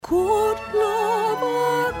Good love,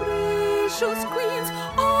 our gracious queens,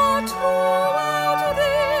 are throughout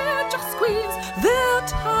their just queens. Their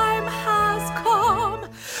time has come.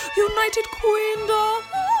 United Queendom.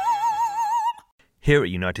 Here at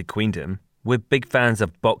United Queendom, we're big fans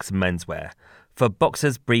of Box menswear. For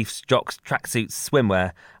boxers, briefs, jocks, tracksuits,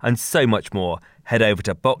 swimwear, and so much more, head over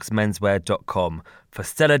to boxmenswear.com for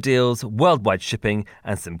stellar deals, worldwide shipping,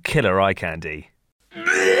 and some killer eye candy.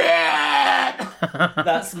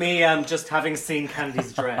 That's me just having seen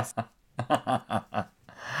Candy's dress.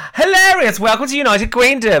 Hilarious! Welcome to United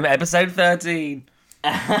Queendom, episode 13.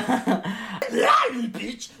 Am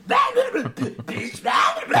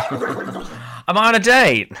I on a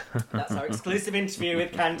date? That's our exclusive interview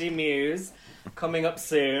with Candy Muse. Coming up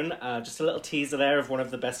soon. Just a little teaser there of one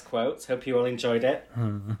of the best quotes. Hope you all enjoyed it.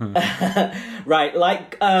 Right,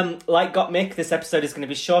 like Gottmik, this episode is going to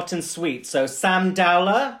be short and sweet. So Sam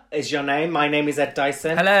Dowler is your name. My name is Ed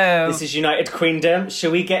Dyson. Hello. This is United Queendom.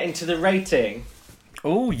 Shall we get into the rating?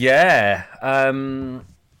 Oh, yeah. I'm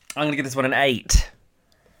going to give this one an 8.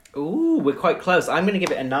 Ooh, we're quite close. I'm going to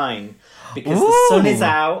give it a 9. Because the sun is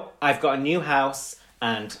out, I've got a new house,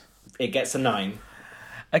 and it gets a 9.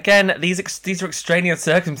 Again, these are extraneous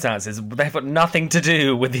circumstances. They've got nothing to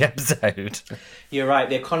do with the episode. You're right.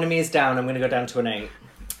 The economy is down. I'm going to go down to an 8.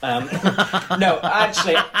 No,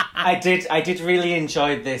 actually, I did really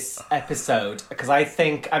enjoy this episode because I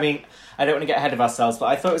don't want to get ahead of ourselves, but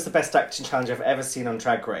I thought it was the best acting challenge I've ever seen on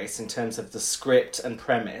Drag Race in terms of the script and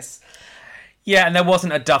premise. Yeah, and there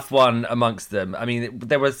wasn't a duff one amongst them. I mean,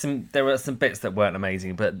 there were some bits that weren't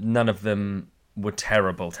amazing, but none of them were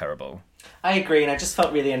terrible. I agree, and I just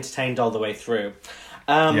felt really entertained all the way through.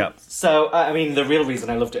 Yep. So, the real reason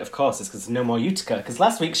I loved it, of course, is because no more Utica, because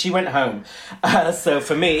last week she went home. So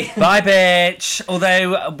for me... Bye, bitch!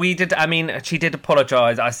 Although, she did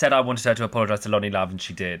apologise. I said I wanted her to apologise to Lonnie Love, and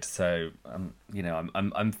she did. So, I'm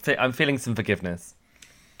feeling some forgiveness.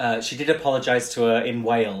 She did apologise to her in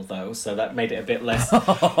Whale, though, so that made it a bit less...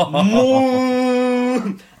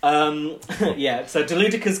 Yeah, so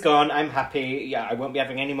Deludica's gone. I'm happy. Yeah, I won't be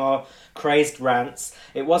having any more crazed rants.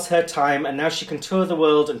 It was her time, and now she can tour the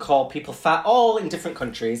world and call people fat, all in different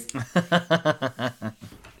countries.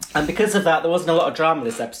 And because of that, there wasn't a lot of drama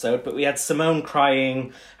this episode, but we had Simone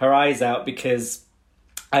crying her eyes out because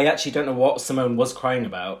I actually don't know what Simone was crying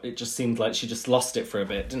about. It just seemed like she just lost it for a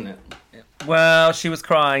bit, didn't it? Well, she was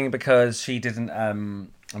crying because she didn't...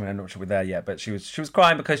 I'm not sure we're there yet, but she was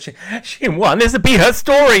crying because she didn't want this to be her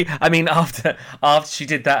story. I mean, after she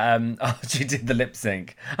did that, after she did the lip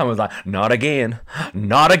sync, and was like, not again.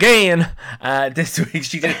 This week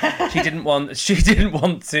she didn't want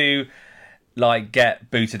to like get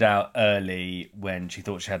booted out early when she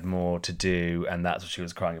thought she had more to do, and that's what she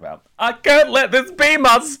was crying about. I can't let this be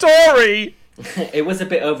my story. It was a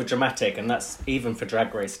bit over-dramatic, and that's even for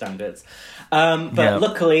Drag Race standards.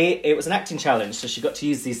 Luckily, it was an acting challenge, so she got to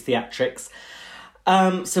use these theatrics.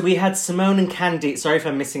 So we had Simone and Candy... Sorry if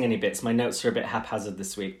I'm missing any bits. My notes are a bit haphazard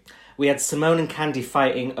this week. We had Simone and Candy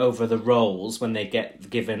fighting over the roles when they get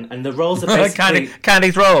given, and the roles are basically...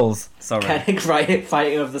 Candy's rolls. Sorry.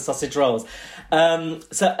 Fighting over the sausage rolls.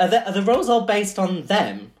 So are the roles all based on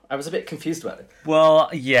them? I was a bit confused about it. Well,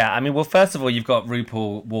 yeah. First of all, you've got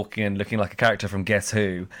RuPaul walking in looking like a character from Guess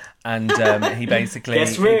Who, and he basically...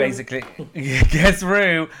 Guess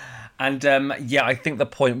Ru. And, I think the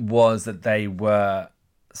point was that they were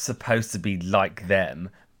supposed to be like them,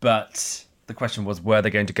 but the question was, were they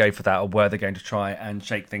going to go for that, or were they going to try and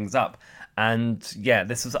shake things up? And, yeah, I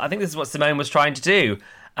think this is what Simone was trying to do.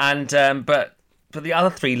 And, but the other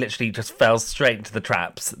three literally just fell straight into the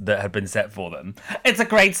traps that had been set for them. It's a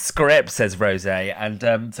great script, says Rosé.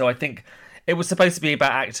 And so I think it was supposed to be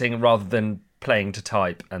about acting rather than playing to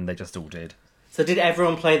type, and they just all did. So did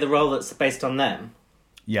everyone play the role that's based on them?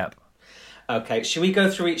 Yep. Okay, should we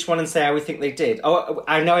go through each one and say how we think they did? Oh,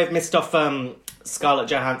 I know I've missed off Scarlett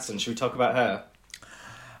Johansson. Should we talk about her?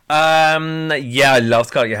 Yeah, I love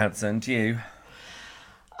Scarlett Johansson. Do you?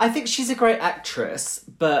 I think she's a great actress,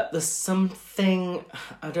 but there's something...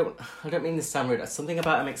 I don't mean this to sound rude. Something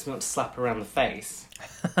about her makes me want to slap her around the face.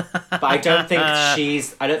 But I don't think I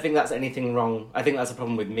don't think that's anything wrong. I think that's a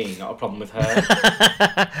problem with me, not a problem with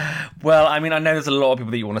her. Well, I know there's a lot of people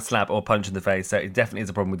that you want to slap or punch in the face, so it definitely is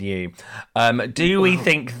a problem with you. Do we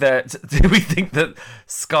think that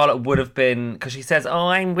Scarlett would have been... Because she says, oh,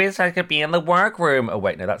 I wish I could be in the workroom. Oh,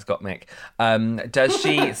 wait, no, that's Gottmik. Does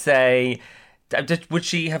she say... Would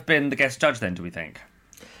she have been the guest judge then, do we think?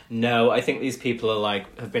 No, I think these people are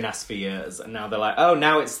like, have been asked for years, and now they're like, oh,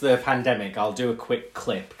 now it's the pandemic, I'll do a quick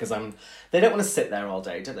clip, because they don't want to sit there all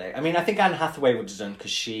day, do they? I mean, I think Anne Hathaway would have done,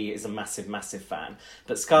 because she is a massive, massive fan.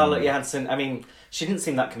 But Scarlett Johansson, I mean, she didn't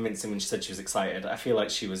seem that convincing when she said she was excited. I feel like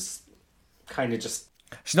she was kind of just...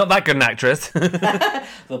 She's not that good an actress.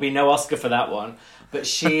 There'll be no Oscar for that one. But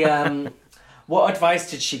she... what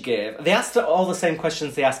advice did she give? They asked her all the same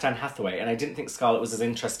questions they asked Anne Hathaway, and I didn't think Scarlett was as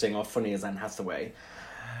interesting or funny as Anne Hathaway.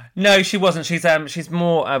 No, she wasn't. She's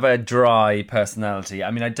more of a dry personality.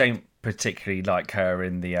 I mean, I don't particularly like her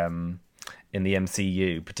in the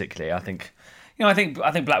MCU particularly. I think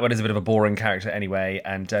Black Widow is a bit of a boring character anyway,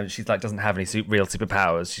 and she's like doesn't have any real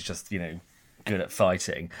superpowers. She's just good at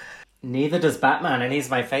fighting. Neither does Batman, and he's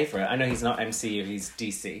my favourite. I know he's not MCU, he's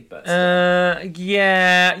DC, but...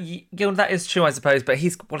 yeah, that is true, I suppose, but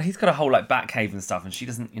he's got a whole, Batcave and stuff, and she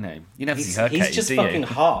doesn't, you never see her cave, he's just fucking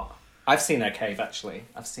hot. I've seen her cave, actually.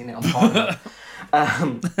 I've seen it on Pornhub.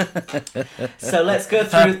 So let's go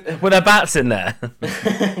through... Were there bats in there?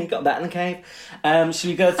 You got a bat in the cave? Should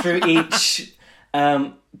we go through each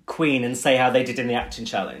queen and say how they did in the acting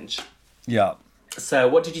challenge? Yeah. So,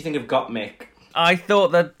 what did you think of Gottmik? I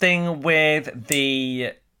thought the thing with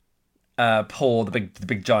the paw, the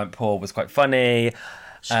big giant paw, was quite funny.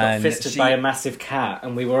 She got fisted by a massive cat,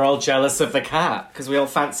 and we were all jealous of the cat because we all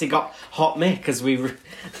fancy got Hot Mick as we.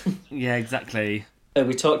 Yeah, exactly.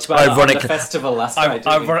 We talked about that on the festival last night.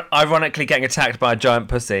 Ironically, getting attacked by a giant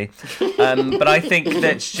pussy, but I think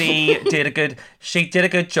that she did a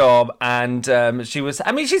good job, and she was.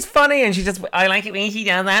 I mean, she's funny, and I like it when she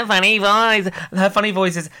does that funny voice. Her funny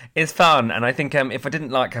voice is fun, and I think if I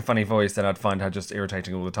didn't like her funny voice, then I'd find her just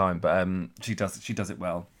irritating all the time. But she does it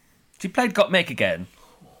well. She played Gottmik again.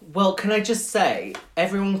 Well, can I just say,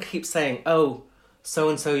 everyone keeps saying, "Oh,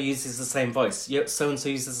 so-and-so uses the same voice. So-and-so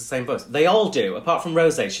uses the same voice." They all do, apart from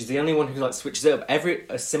Rosé. She's the only one who switches it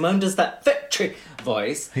up. Simone does that victory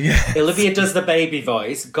voice. Yes. Olivia does the baby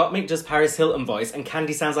voice. Gottmik does Paris Hilton voice. And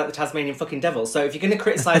Candy sounds like the Tasmanian fucking devil. So if you're going to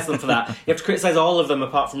criticise them for that, you have to criticise all of them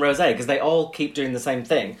apart from Rosé, because they all keep doing the same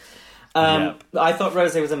thing. I thought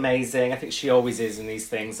Rosé was amazing. I think she always is in these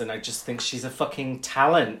things. And I just think she's a fucking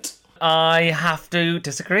talent. I have to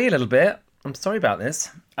disagree a little bit. I'm sorry about this.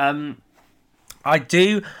 I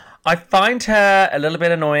find her a little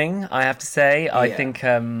bit annoying, I have to say. I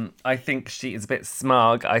think she is a bit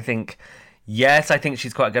smug. I think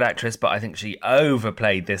she's quite a good actress, but I think she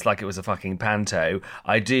overplayed this like it was a fucking panto.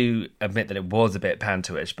 I do admit that it was a bit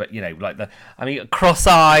panto-ish, but cross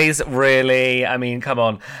eyes, really. I mean, come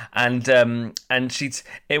on. And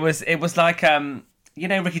it was like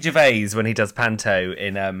Ricky Gervais when he does panto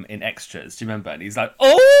in Extras. Do you remember? And he's like,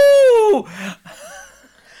 oh.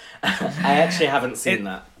 I actually haven't seen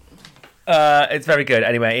that. It's very good.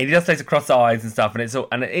 Anyway, he just plays across eyes and stuff, and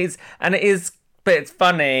it is, but it's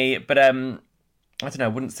funny. But I don't know. I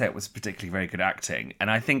wouldn't say it was particularly very good acting. And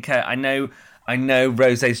I think I know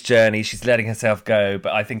Rosé's journey. She's letting herself go,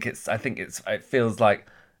 but I think it feels like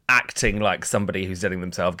acting like somebody who's letting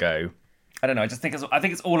themselves go. I don't know. I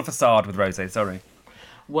think it's all a facade with Rosé. Sorry.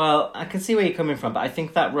 Well, I can see where you're coming from, but I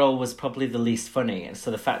think that role was probably the least funny. And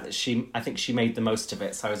so the fact that I think she made the most of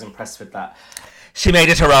it, so I was impressed with that. She made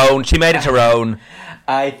it her own.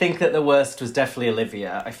 I think that the worst was definitely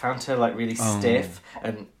Olivia. I found her really stiff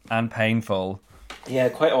and painful. Yeah,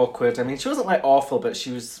 quite awkward. I mean, she wasn't awful, but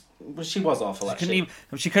she was awful actually.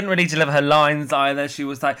 She couldn't really deliver her lines either. She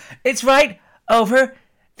was like, "It's right over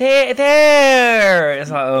there."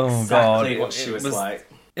 It's like, oh exactly god, exactly what she was like.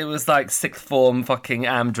 It was like sixth form fucking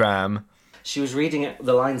Amdram. She was reading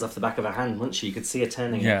the lines off the back of her hand, wasn't she? You could see her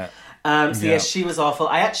turning it. Yeah, she was awful.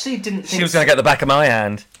 I actually didn't think... She was going to get the back of my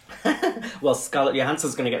hand. Well, Scarlett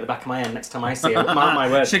Johansson's going to get the back of my hand next time I see her. Mark my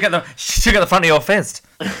words. She'll get the front of your fist.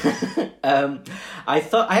 I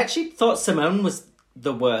actually thought Simone was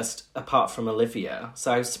the worst apart from Olivia,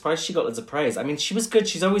 so I was surprised she got loads of praise. I mean, she was good,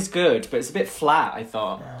 she's always good, but it's a bit flat, I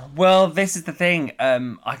thought. Well, this is the thing,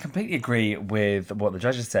 I completely agree with what the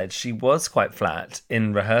judges said. She was quite flat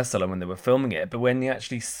in rehearsal and when they were filming it, but when you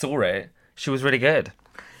actually saw it, she was really good.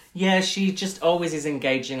 Yeah, she just always is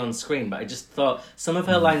engaging on screen, but I just thought some of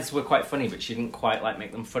her lines were quite funny, but she didn't quite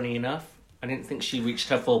make them funny enough. I didn't think she reached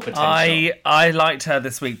her full potential. I liked her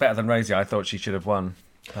this week better than Rosie. I thought she should have won.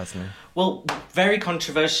 Personally. Well, very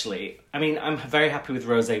controversially, I mean, I'm very happy with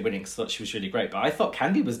Rosé winning because I thought she was really great, but I thought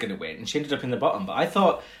Candy was going to win and she ended up in the bottom, but I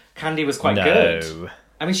thought Candy was quite good.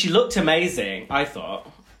 I mean, she looked amazing, I thought.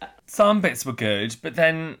 Some bits were good, but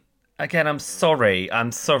then, again, I'm sorry,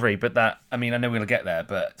 but that, I mean, I know we'll get there,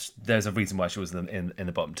 but there's a reason why she was in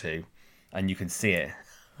the bottom two, and you can see it.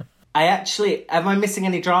 Am I missing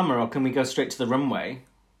any drama, or can we go straight to the runway?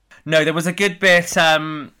 No, there was a good bit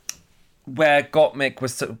where Gottmik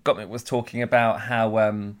was talking about how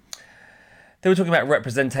they were talking about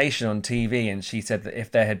representation on TV, and she said that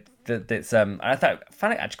if there had that's I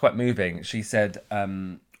found it actually quite moving. She said,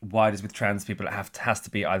 "Why does with trans people it has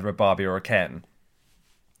to be either a Barbie or a Ken?"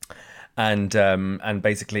 And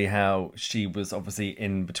basically how she was obviously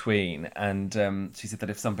in between, and she said that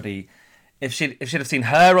if she'd have seen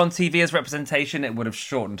her on TV as representation, it would have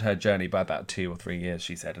shortened her journey by about 2 or 3 years.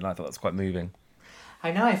 She said, and I thought that's quite moving. I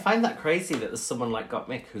know, I find that crazy that there's someone like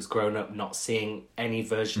Gottmik who's grown up not seeing any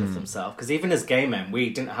version of themselves. Because even as gay men, we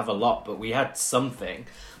didn't have a lot, but we had something.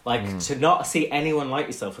 Like, to not see anyone like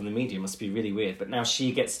yourself in the media must be really weird. But now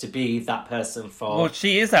she gets to be that person for... Well,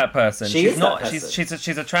 she is that person. She's a trans, she's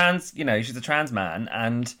a trans man,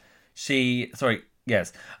 and she's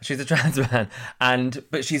a trans man,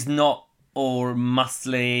 but she's not all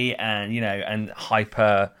muscly and, and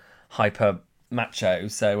hyper macho,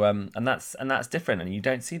 so and that's different, and you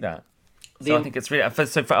don't see that. So I think it's really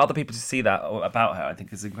for other people to see that about her, I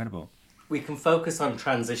think is incredible. We can focus on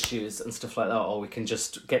trans issues and stuff like that, or we can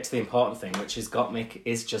just get to the important thing, which is Gottmik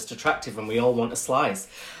is just attractive, and we all want a slice.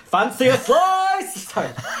 Fancy a slice! Sorry.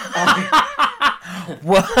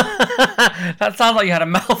 That sounds like you had a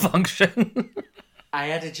malfunction. I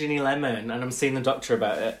had a Ginny Lemon, and I'm seeing the doctor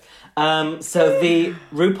about it. So the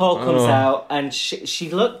RuPaul comes out, and she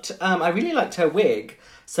looked... I really liked her wig.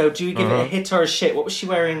 So do you give it a hit or a shit? What was she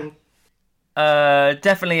wearing?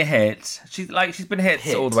 Definitely a hit. She's been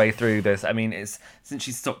hit all the way through this. I mean, it's since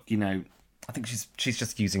she stopped, I think she's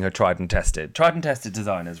just using her tried and tested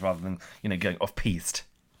designers rather than, going off-piste.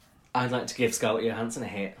 I'd like to give Scarlett Johansson a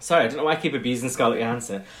hit. Sorry, I don't know why I keep abusing Scarlett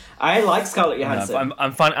Johansson. I like Scarlett Johansson. No,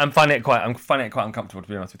 I'm finding it quite uncomfortable, to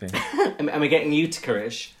be honest with you. Am I getting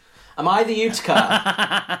Utica-ish? Am I the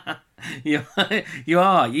Utica? You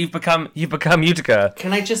are. You've become Utica.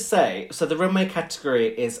 Can I just say, so the runway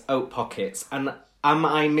category is oat pockets, and am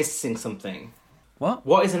I missing something? What?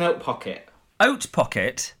 What is an oat pocket? Oat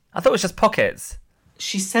pocket? I thought it was just pockets.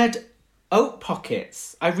 She said oat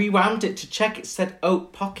pockets. I rewound it to check. It said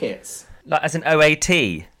oat pockets. Like as in OAT?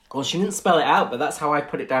 Well, she didn't spell it out, but that's how I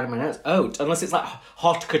put it down in my notes. Oat, unless it's like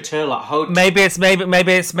haute couture, like haute. Maybe it's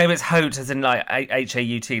haute, as in like HAUT,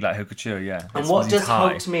 like haute couture. Yeah. And what does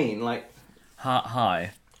haute mean? Like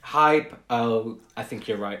high. High. Oh, I think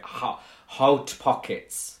you're right. Haute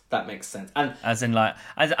pockets. That makes sense. And as in like,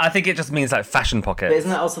 I think it just means like fashion pockets. But isn't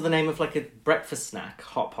that also the name of like a breakfast snack?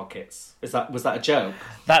 Hot Pockets. Was that a joke?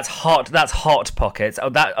 That's hot pockets.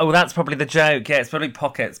 That's probably the joke. Yeah, it's probably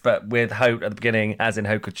pockets, but with haute at the beginning, as in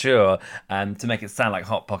haute couture, to make it sound like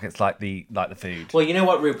hot pockets, like the food. Well, you know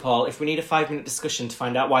what, RuPaul? If we need a 5-minute discussion to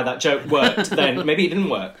find out why that joke worked, then maybe it didn't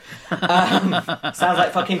work. Sounds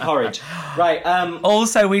like fucking porridge, right?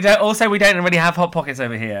 Also, we don't really have hot pockets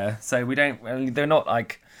over here, so we don't. They're not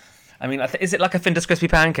like. I mean, is it like a Findus crispy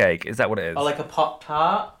pancake? Is that what it is? Or like a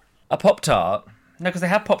Pop-Tart? A Pop-Tart? No, because they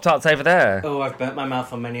have Pop-Tarts over there. Oh, I've burnt my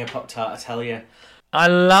mouth on many a Pop-Tart, I tell you. I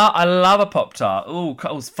love a Pop-Tart. Ooh,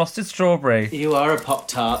 frosted strawberry. You are a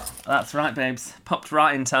Pop-Tart. That's right, babes. Popped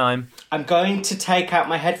right in time. I'm going to take out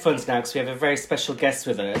my headphones now because we have a very special guest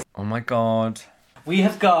with us. Oh my God. We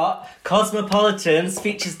have got Cosmopolitan's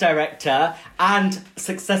features director and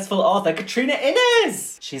successful author, Katrina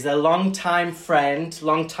Innes. She's a long-time friend,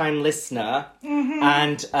 long-time listener,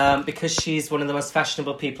 and because she's one of the most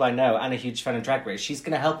fashionable people I know and a huge fan of Drag Race, she's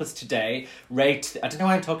going to help us today rate... I don't know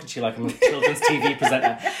why I'm talking to you like I'm a children's TV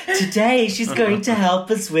presenter. Today, she's going to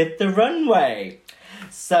help us with the runway.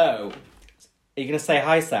 So, are you going to say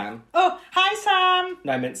hi, Sam? Oh, hi, Sam.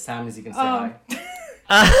 No, I meant Sam. Is he going to say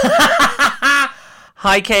hi?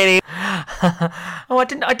 Hi, Katie. Oh, I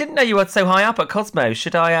didn't know you were so high up at Cosmo.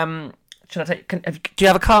 Should I take? Do you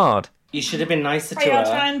have a card? You should have been nicer to her. I'll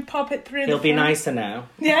try and pop it through. He'll be nicer now.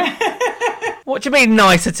 Yeah. What do you mean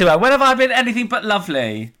nicer to her? When have I been anything but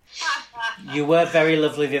lovely? You were very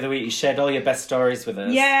lovely the other week. You shared all your best stories with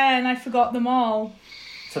us. Yeah, and I forgot them all.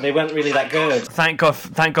 So they weren't really that good. Thank God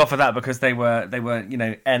for that, because they were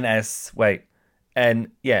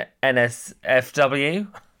NSFW.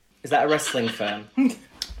 Is that a wrestling firm?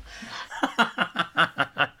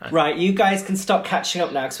 Right, you guys can stop catching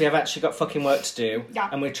up now because we have actually got fucking work to do. Yeah.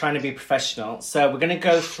 And we're trying to be professional. So we're going to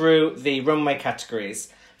go through the runway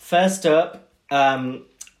categories. First up,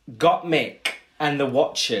 Gottmik and the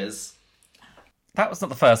Watchers. That was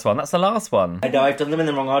not the first one. That's the last one. I know, I've done them in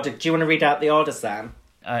the wrong order. Do you want to read out the order, Sam?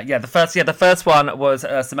 The first one was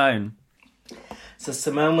Simone. So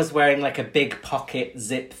Simone was wearing like a big pocket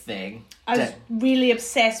zip thing. I was really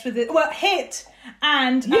obsessed with it. Well, hit.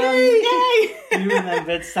 And yay! You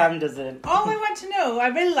remembered, Sam doesn't. All I want to know, I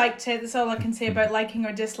really liked it. That's all I can say about liking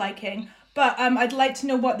or disliking. But I'd like to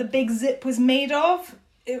know what the big zip was made of.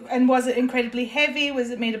 And was it incredibly heavy?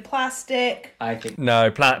 Was it made of plastic? I think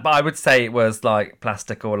no, but I would say it was like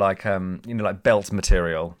plastic or like like belt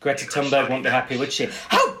material. Greta Thunberg won't be happy, would she?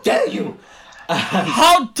 How dare you!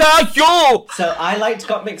 How dare you! So I liked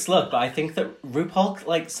Gottmik's look, but I think that RuPaul,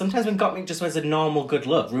 like, sometimes when Gottmik just wears a normal good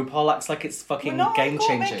look, RuPaul acts like it's fucking game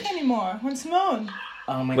changing. We're not anymore. We're Simone.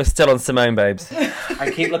 Oh my! We're still on Simone, babes.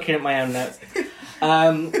 I keep looking at my own notes.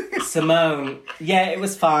 Simone, yeah, it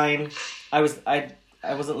was fine. I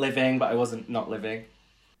wasn't living, but I wasn't not living.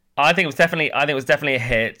 I think it was definitely a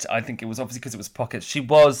hit. I think it was obviously because it was pockets. She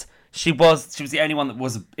was the only one that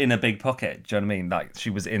was in a big pocket. Do you know what I mean? Like she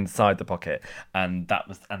was inside the pocket, and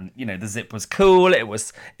the zip was cool. It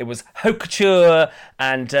was haute couture,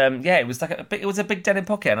 and it was like a big denim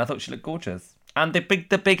pocket, and I thought she looked gorgeous. And the big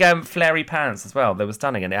flary pants as well. They were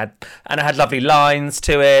stunning, and it had lovely lines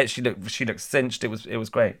to it. She looked cinched. It was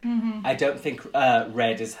great. Mm-hmm. I don't think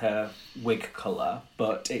red is her wig colour,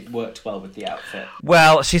 but it worked well with the outfit.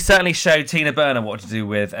 Well, she certainly showed Tina Burner what to do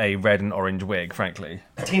with a red and orange wig. Frankly,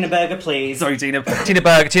 Tina Burger, please. Sorry, Tina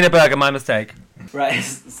Burger. My mistake. Right,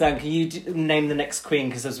 Sam, can you name the next queen?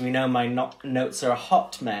 Because as we know, my notes are a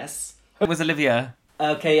hot mess. It was Olivia.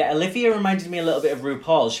 Okay, yeah, Olivia reminded me a little bit of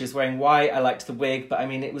RuPaul. She was wearing white. I liked the wig, but I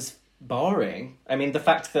mean, it was boring. I mean, the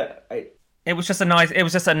fact that it was just a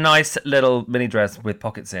nice little mini dress with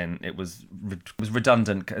pockets in. It was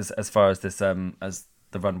redundant as far as this as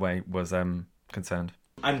the runway was concerned.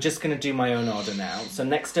 I'm just going to do my own order now. So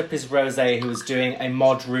next up is Rosé, who's doing a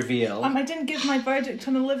mod reveal. I didn't give my verdict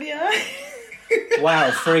on Olivia. Wow,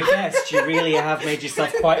 for a guest, you really have made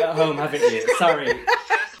yourself quite at home, haven't you? Sorry.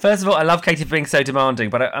 First of all, I love Katie for being so demanding,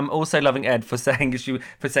 but I'm also loving Ed for saying we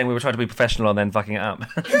were trying to be professional and then fucking it up.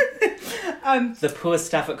 The poor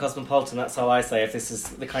staff at Cosmopolitan, that's how I say if this is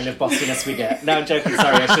the kind of bossiness we get. No, I'm joking,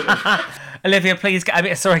 sorry, I shouldn't. Olivia, please,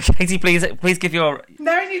 Katie, please give your...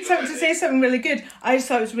 Now I need to say something really good. I just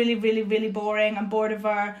thought it was really, really, really boring. I'm bored of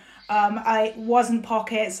her. I wasn't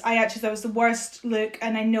pockets. I actually thought it was the worst look,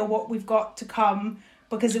 and I know what we've got to come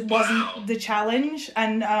because it wasn't the challenge.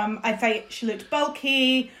 And I thought she looked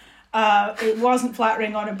bulky. It wasn't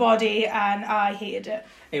flattering on her body, and I hated it.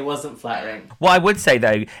 It wasn't flattering. What I would say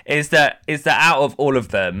though is that out of all of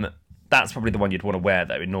them, that's probably the one you'd want to wear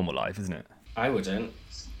though in normal life, isn't it? I wouldn't.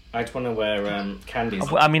 I'd want to wear Candy's.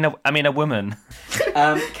 I mean a woman.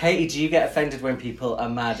 Katie, do you get offended when people are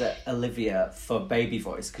mad at Olivia for baby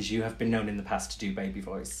voice? Because you have been known in the past to do baby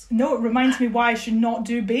voice. No, it reminds me why I should not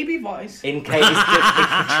do baby voice. In Katie's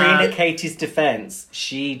defence,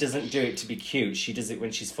 she doesn't do it to be cute. She does it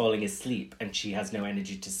when she's falling asleep and she has no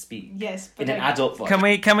energy to speak. Yes, but in an adult voice. Can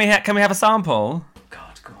we have a sample?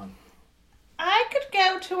 God, go on. I could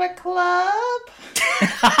go to a club.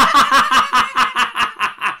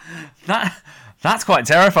 That's quite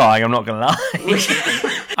terrifying, I'm not going to lie.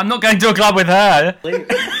 I'm not going to a club with her.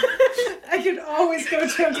 I could always go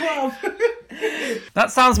to a club.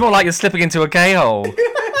 That sounds more like you're slipping into a gay hole.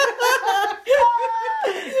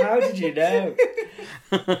 How did you know?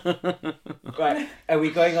 Right, are we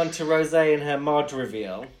going on to Rosé and her mod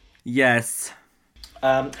reveal? Yes.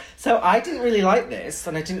 So I didn't really like this,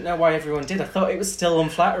 and I didn't know why everyone did. I thought it was still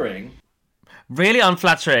unflattering. Really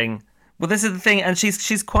unflattering. Well, this is the thing, and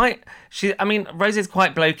Rosé's quite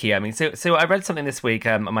blokey. I mean, so I read something this week.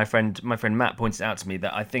 My friend Matt pointed out to me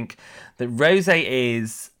that I think that Rosé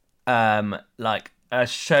is like a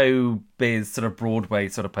showbiz sort of Broadway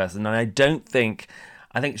sort of person, and I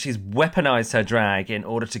think she's weaponized her drag in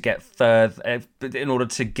order to get further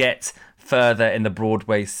in the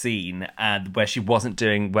Broadway scene, and where she wasn't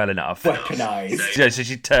doing well enough. Weaponized. So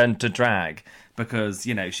she turned to drag. Because,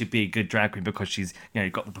 she'd be a good drag queen because she's,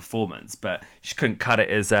 got the performance, but she couldn't cut it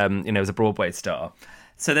as, as a Broadway star.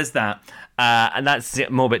 So there's that. And that's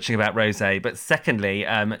more bitching about Rosé. But secondly,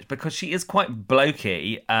 because she is quite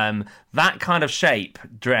blokey, that kind of shape,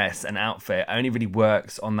 dress and outfit only really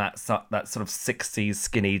works on that sort of 60s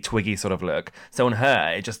skinny, twiggy sort of look. So on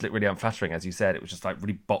her, it just looked really unflattering, as you said. It was just like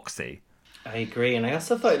really boxy. I agree. And I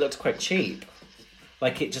also thought it looked quite cheap.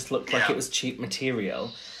 Like it just looked like it was cheap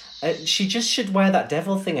material. She just should wear that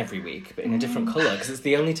devil thing every week, but in a different colour, because it's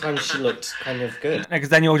the only time she looked kind of good. Because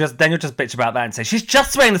then you'll just bitch about that and say she's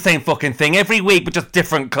just wearing the same fucking thing every week, but just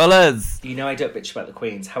different colours. You know I don't bitch about the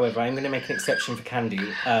queens. However, I'm going to make an exception for Candy.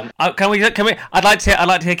 Can we? I'd like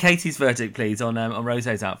to hear Katie's verdict, please, on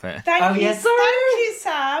Rosé's outfit. Thank you,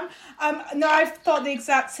 Sam. No, I've thought the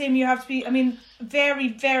exact same. You have to be, very,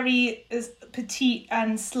 very petite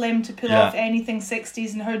and slim to pull off anything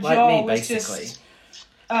 60s, and her jaw was just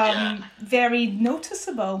very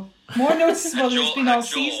noticeable. More noticeable than it's been all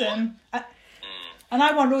season. And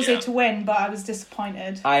I want Rosé to win, but I was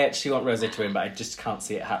disappointed. I actually want Rosé to win, but I just can't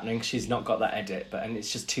see it happening. She's not got that edit, and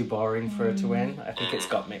it's just too boring for her to win. I think it's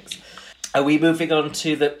Gottmik. Are we moving on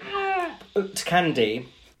to to Candy?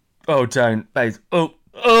 Oh, don't, babe. Oh,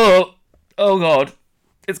 God.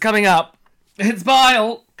 It's coming up. It's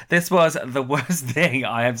bile. This was the worst thing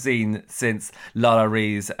I have seen since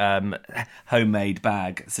LaLaRie's homemade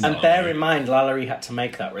bag scenario. And bear in mind, LaLaRie had to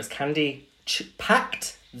make that, whereas Candy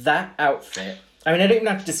packed that outfit. I don't even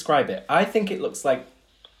have to describe it. I think it looks like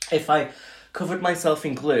if I covered myself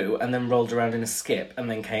in glue and then rolled around in a skip and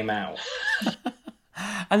then came out.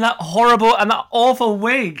 And that horrible and that awful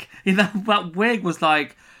wig. That wig was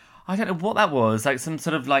like, I don't know what that was. Like some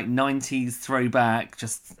sort of 90s throwback,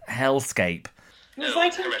 just hellscape. It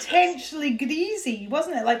was intentionally greasy,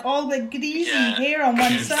 wasn't it? Like all the greasy hair on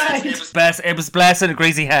one side. It was Blair and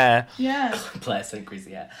greasy hair. Yeah. Blair and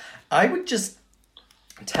greasy hair. I would just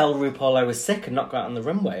tell RuPaul I was sick and not go out on the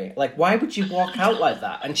runway. Why would you walk out like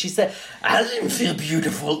that? And she said, I didn't feel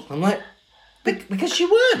beautiful. I'm like, because you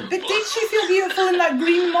weren't. But did she feel beautiful in that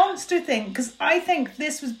Green Monster thing? Because I think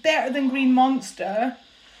this was better than Green Monster.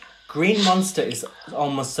 Green Monster is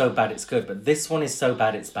almost so bad it's good, but this one is so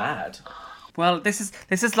bad it's bad. Well, this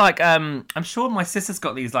is like I'm sure my sister's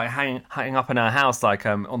got these hanging up in her house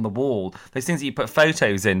on the wall. Those things that you put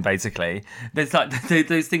photos in, basically. There's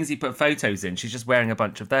those things you put photos in. She's just wearing a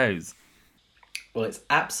bunch of those. Well, it's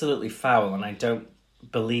absolutely foul, and I don't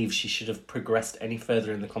believe she should have progressed any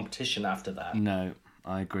further in the competition after that. No,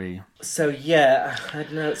 I agree. So yeah, I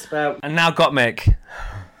don't know. It's about and now Gottmik.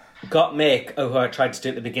 Gottmik. Oh, who I tried to do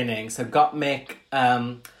at the beginning. So Gottmik.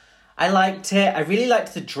 I liked it. I really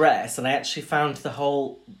liked the dress, and I actually found the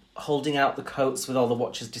whole holding out the coats with all the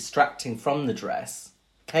watches distracting from the dress.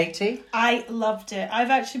 Katie? I loved it. I've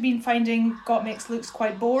actually been finding Gottmik's looks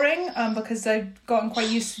quite boring because I've gotten quite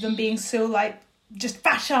used to them being so just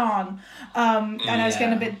fashion. And I was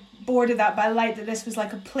getting a bit bored of that, but I liked that this was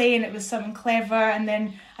like a play and it was something clever, and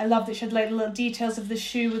then I loved that she had the little details of the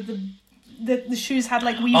shoe with the shoes had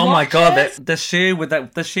wee watches. Oh my god, the shoe with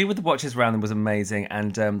the watches around them was amazing,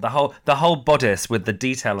 and the whole bodice with the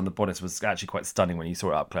detail on the bodice was actually quite stunning when you saw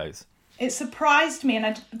it up close. It surprised me,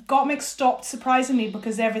 and Gottmik stopped surprising me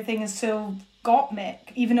because everything is so Gottmik.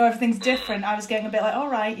 Even though everything's different, I was getting a bit all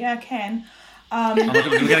right, yeah, I can.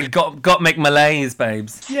 We're getting Gottmik malaise,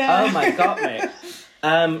 babes. Yeah. Oh my Gottmik.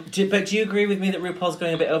 But do you agree with me that RuPaul's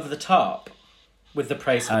going a bit over the top with the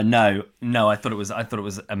praise? No. I thought it was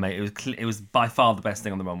amazing. It was by far the best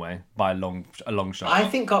thing on the runway by a long shot. I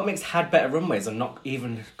think Gottmik's had better runways and not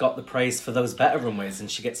even got the praise for those better runways,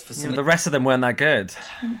 and she gets for some. The rest of them weren't that good.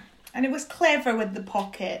 And it was clever with the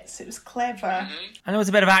pockets. It was clever. And there was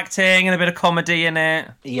a bit of acting and a bit of comedy in it.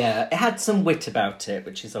 Yeah, it had some wit about it,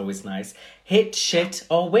 which is always nice. Hit, shit,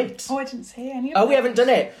 or wit. Oh, I didn't say any of that. Oh, we haven't done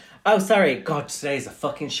it. Oh, sorry. God, today's a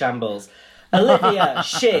fucking shambles. Olivia,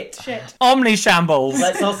 shit. Shit. Omni shambles.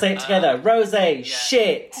 Let's all say it together. Rosé,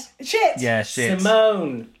 shit. Shit. Yeah, shit.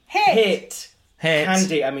 Simone, hit.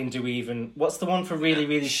 Candy, do we even... What's the one for really,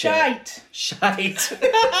 really shit? Shite.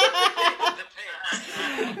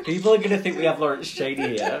 People are going to think we have Lawrence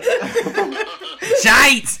Shady here.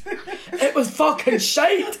 Shite! It was fucking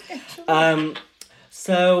shite!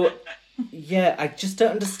 So, yeah, I just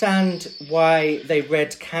don't understand why they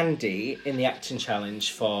read Candy in the acting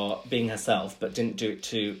challenge for being herself, but didn't do it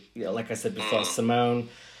to, like I said before, Simone.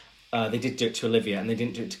 They did do it to Olivia, and they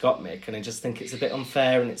didn't do it to Gottmik, and I just think it's a bit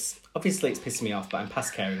unfair, and it's pissing me off, but I'm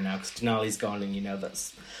past caring now, because Denali's gone, and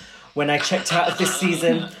that's when I checked out of this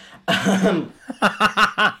season.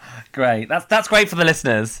 Great. That's great for the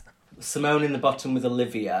listeners. Simone in the bottom with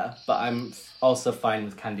Olivia, but I'm also fine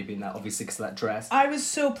with Candy being that, obviously, because of that dress. I was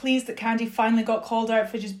so pleased that Candy finally got called out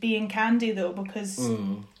for just being Candy, though, because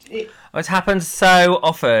it's happened so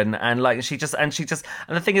often, and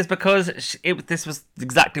the thing is, because this was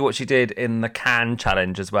exactly what she did in the Cannes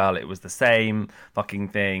challenge as well. It was the same fucking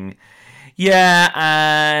thing. Yeah,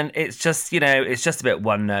 and it's just a bit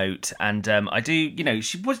one note, and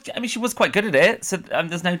she was quite good at it, so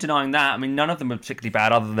there's no denying that. None of them were particularly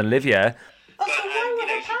bad other than Olivia. Oh, so why were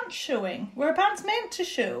her pants showing? Were her pants meant to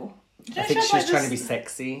show? I think she was trying to be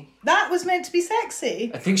sexy. That was meant to be sexy?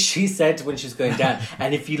 I think she said when she was going down,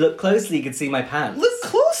 and if you look closely, you can see my pants. Look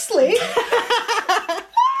closely?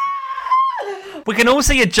 We can all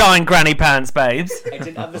see your giant granny pants, babes. I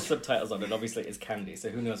didn't have the subtitles on, and obviously it's Candy, so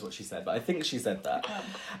who knows what she said, but I think she said that.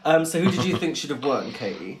 So who did you think should have won,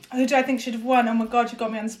 Katie? Who do I think should have won? Oh my God, you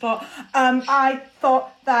got me on the spot. I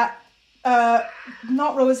thought that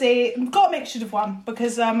not Rosie, Gottmik should have won,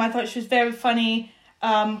 because I thought she was very funny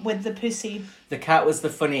with the pussy. The cat was the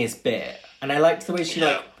funniest bit, and I liked the way she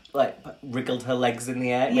like wriggled her legs in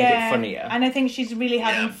the air. It made it funnier. And I think she's really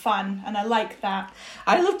having fun, and I like that.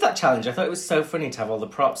 I loved that challenge. I thought it was so funny to have all the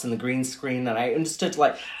props and the green screen, and I understood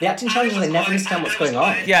the acting challenges. I never understand what's going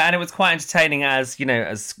on. Yeah, and it was quite entertaining as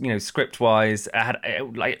script wise.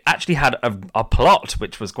 It actually had a plot,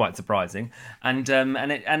 which was quite surprising, and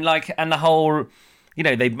the whole,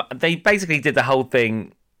 they basically did the whole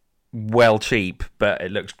thing well cheap, but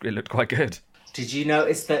it looked quite good. Did you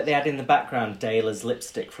notice that they had in the background Dayla's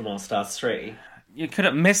lipstick from All Stars 3? You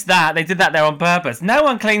couldn't miss that. They did that there on purpose. No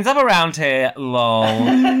one cleans up around here. Lol.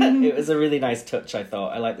 It was a really nice touch, I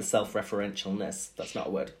thought. I like the self-referentialness. That's not a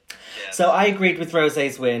word. Yeah. So I agreed with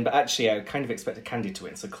Rosé's win, but actually I kind of expected Candy to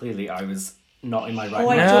win, so clearly I was not in my right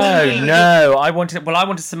mind. No. I wanted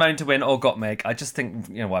Simone to win or Gottmik. I just think,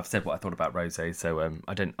 I've said what I thought about Rosé, so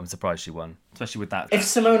I'm surprised she won, especially with that. If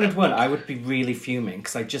Simone had won, I would be really fuming,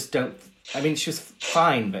 because I just don't... I mean, she was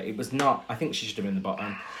fine, but it was not... I think she should have been the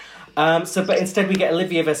bottom. But instead we get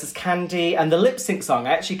Olivia versus Candy, and the lip sync song,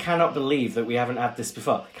 I actually cannot believe that we haven't had this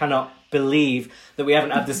before. Cannot believe that we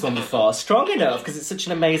haven't had this one before. Strong Enough, because it's such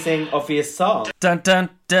an amazing, obvious song. Dun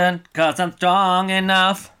dun dun, 'cause I'm strong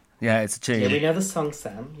enough. Yeah, it's a tune. Yeah, we know the song,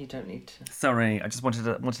 Sam. You don't need to... Sorry, I just wanted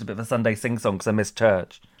a bit of a Sunday sing-song because I missed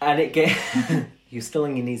church. And it gave... You're still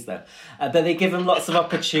on your knees, though. But they give them lots of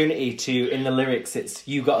opportunity to... In the lyrics, it's,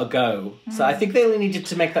 you gotta go. So I think they only needed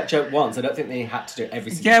to make that joke once. I don't think they had to do it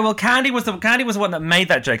every single time. Yeah, well, Candy was the one that made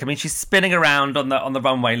that joke. I mean, she's spinning around on the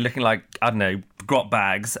runway looking like, I don't know, grot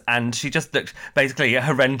bags, and she just looked basically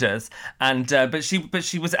horrendous. And but she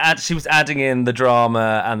was adding in the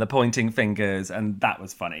drama and the pointing fingers, and that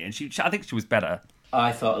was funny. And I think she was better.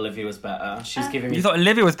 I thought Olivia was better. She was giving me... You thought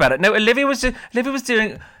Olivia was better? No, Olivia was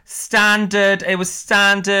doing standard. It was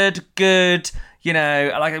standard, good.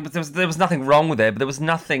 There was nothing wrong with it, but there was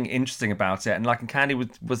nothing interesting about it. And Candy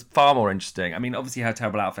was far more interesting. I mean, obviously her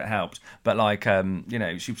terrible outfit helped, but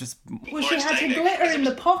she was just... Well, she had her glitter in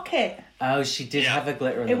the pocket. Oh, she did have a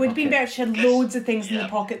glitter in the pocket. It would have been better if she had loads of things in the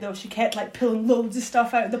pocket, though. She kept pulling loads of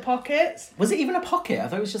stuff out of the pockets. Was it even a pocket? I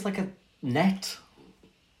thought it was just a net.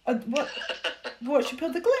 What she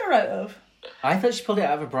pulled the glitter out of? I thought she pulled it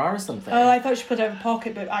out of a bra or something. Oh, I thought she pulled it out of a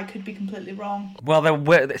pocket, but I could be completely wrong.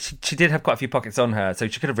 Well, she did have quite a few pockets on her, so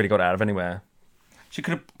she could have really got it out of anywhere. She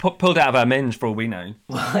could have pulled it out of her minge for all we know.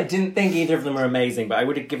 Well, I didn't think either of them were amazing, but I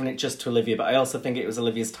would have given it just to Olivia. But I also think it was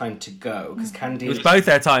Olivia's time to go, because Candy... It was both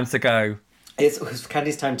their times to go. It was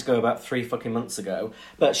Candy's time to go about 3 fucking months ago.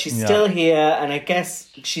 But she's still here, and I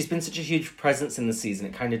guess she's been such a huge presence in the season,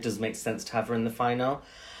 it kind of does make sense to have her in the final.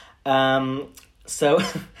 So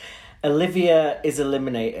Olivia is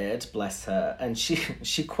eliminated, bless her, and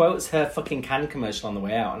she quotes her fucking Cannes commercial on the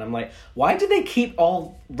way out, and I'm like, why do they keep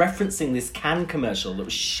all referencing this Cannes commercial that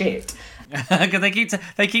was shit? Because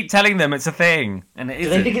they keep telling them it's a thing, and it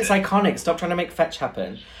isn't. They think it's iconic. Stop trying to make fetch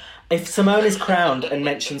happen. If Simone is crowned and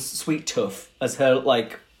mentions Sweet Tuff as her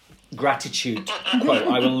gratitude quote,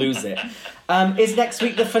 I will lose it. Is next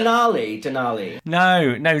week the finale, Denali?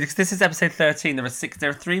 No, because this is episode 13. There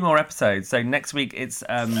are 3 more episodes. So next week it's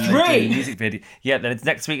 3 the music video. Yeah, then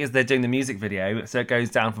next week is they're doing the music video. So it goes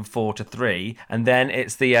down from 4 to 3, and then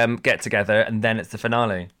it's the get together, and then it's the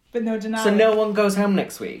finale. But no Denali. So no one goes home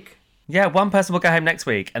next week. Yeah, one person will go home next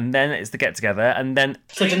week, and then it's the get together, and then.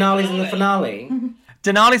 So Denali's in the finale.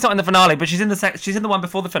 Denali's not in the finale, but she's in the one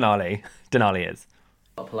before the finale. Denali is.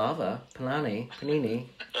 Palava, Panini.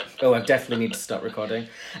 Oh, I definitely need to stop recording.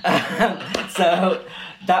 So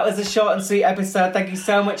that was a short and sweet episode. Thank you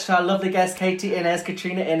so much to our lovely guest Katie Innes,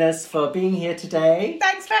 Katrina Innes, for being here today.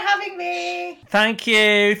 Thanks for having me. Thank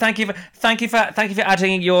you for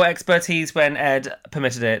adding your expertise when Ed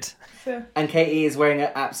permitted it. Sure. And Katie is wearing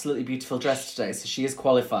an absolutely beautiful dress today, so she is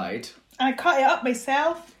qualified. I cut it up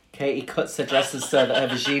myself. Katie cuts her dresses so that her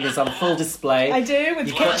vagina is on full display. I do,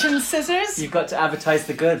 with kitchen scissors. You've got to advertise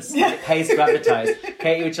the goods. It pays to advertise.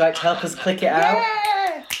 Katie, would you like to help us click it out?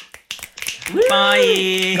 Yeah!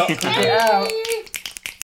 Bye! Got to click it out.